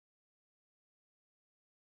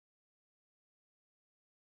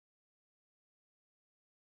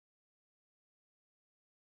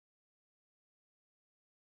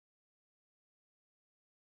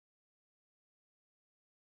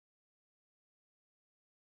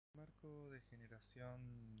básico de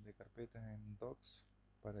generación de carpetas en Docs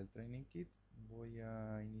para el Training Kit. Voy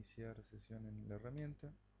a iniciar sesión en la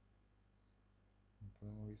herramienta.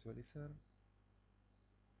 Podemos visualizar.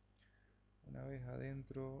 Una vez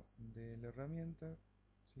adentro de la herramienta,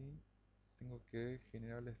 ¿sí?, tengo que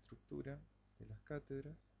generar la estructura de las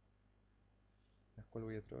cátedras, las cuales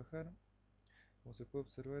voy a trabajar. Como se puede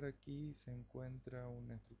observar, aquí se encuentra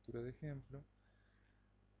una estructura de ejemplo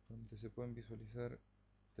donde se pueden visualizar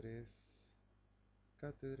 3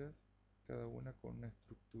 cátedras, cada una con una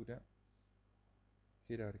estructura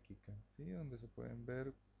jerárquica, ¿sí?, donde se pueden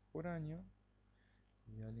ver por año,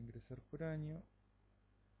 y al ingresar por año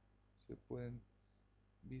se pueden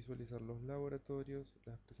visualizar los laboratorios,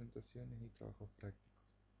 las presentaciones y trabajos prácticos.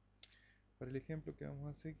 Para el ejemplo que vamos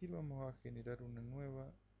a seguir, vamos a generar una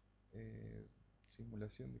nueva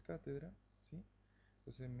simulación de cátedra, ¿sí?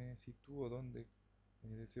 Entonces me sitúo donde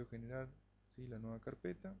deseo generar, ¿sí?, la nueva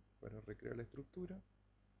carpeta para recrear la estructura.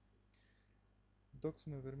 Docs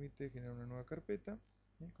me permite generar una nueva carpeta,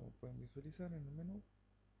 ¿sí?, como pueden visualizar en el menú.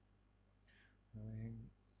 Una vez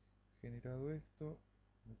generado esto,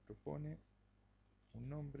 me propone un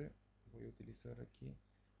nombre. Voy a utilizar aquí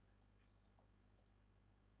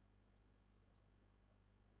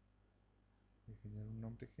voy a generar un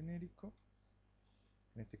nombre genérico,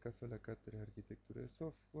 en este caso la cátedra de arquitectura de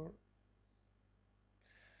software,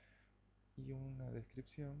 y una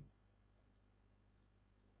descripción.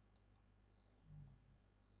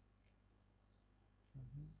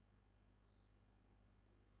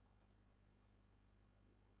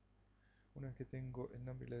 Una vez que tengo el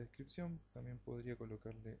nombre y la descripción, también podría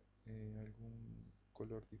colocarle algún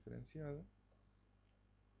color diferenciado.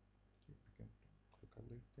 Aquí, por ejemplo,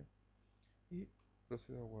 colocarle este, y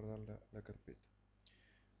procedo a guardar la carpeta.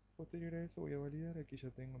 Posterior a eso voy a validar. Aquí ya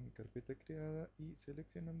tengo mi carpeta creada y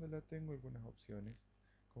seleccionándola tengo algunas opciones,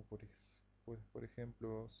 como por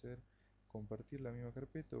ejemplo ser compartir la misma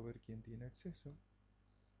carpeta o ver quién tiene acceso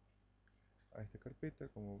a esta carpeta.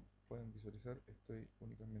 Como pueden visualizar, estoy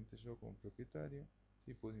únicamente yo como propietario.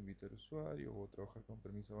 Sí, puedo invitar usuarios o trabajar con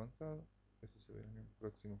permiso avanzado, eso se verá en el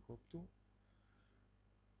próximo How-To.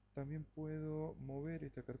 También puedo mover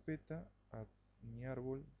esta carpeta a mi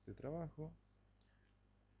árbol de trabajo.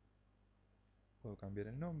 Puedo cambiar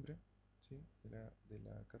el nombre, ¿sí?, de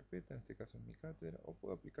la carpeta, en este caso en mi cátedra, o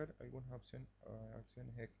puedo aplicar algunas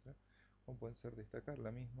acciones extra, como pueden ser destacar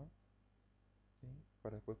la misma, ¿sí?,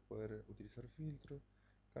 para después poder utilizar filtros,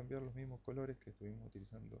 cambiar los mismos colores que estuvimos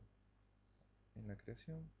utilizando en la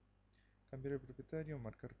creación, cambiar el propietario,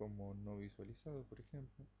 marcar como no visualizado, por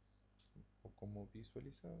ejemplo, ¿sí?, o como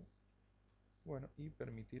visualizado. Bueno, y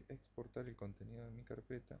permitir exportar el contenido de mi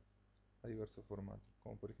carpeta a diversos formatos,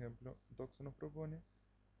 como por ejemplo Docs nos propone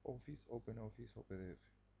Office, OpenOffice o PDF.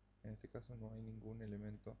 En este caso no hay ningún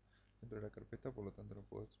elemento dentro de la carpeta, por lo tanto no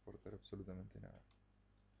puedo exportar absolutamente nada.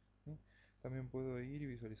 ¿Sí? También puedo ir y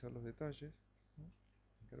visualizar los detalles, ¿sí?,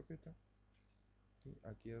 en carpeta. ¿Sí?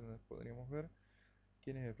 Aquí es donde podríamos ver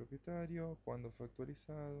quién es el propietario, cuándo fue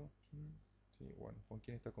actualizado, ¿sí?, bueno, con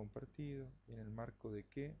quién está compartido, y en el marco de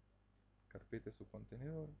qué carpeta es su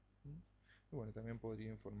contenedor. Y bueno, también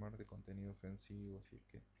podría informar de contenido ofensivo si es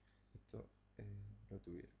que esto lo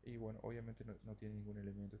tuviera. Y bueno, obviamente no tiene ningún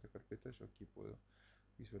elemento esta carpeta. Yo aquí puedo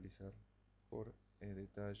visualizar por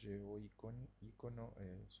detalle o icono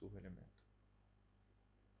sus elementos.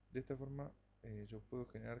 De esta forma yo puedo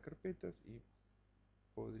generar carpetas y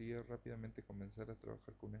podría rápidamente comenzar a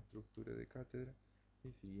trabajar con una estructura de cátedra,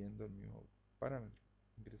 y siguiendo el mismo parámetro,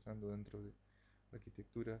 ingresando dentro de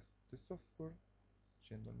arquitecturas de software,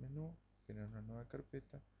 yendo al menú, generar una nueva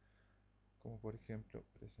carpeta, como por ejemplo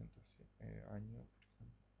presentación, año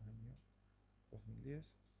 2010,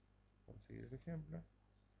 para seguir el ejemplo,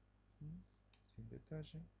 sin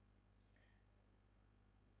detalle.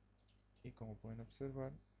 Y como pueden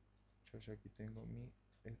observar, yo ya aquí tengo mi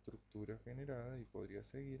estructura generada y podría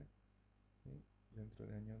seguir, ¿sí?, dentro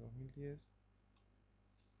del año 2010.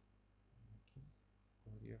 Aquí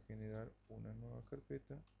podría generar una nueva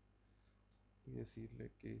carpeta y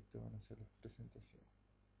decirle que estas van a ser las presentaciones.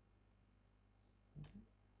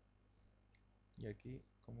 Y aquí,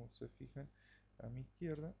 como se fijan, a mi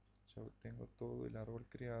izquierda ya tengo todo el árbol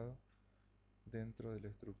creado dentro de la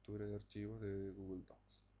estructura de archivos de Google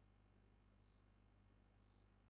Docs.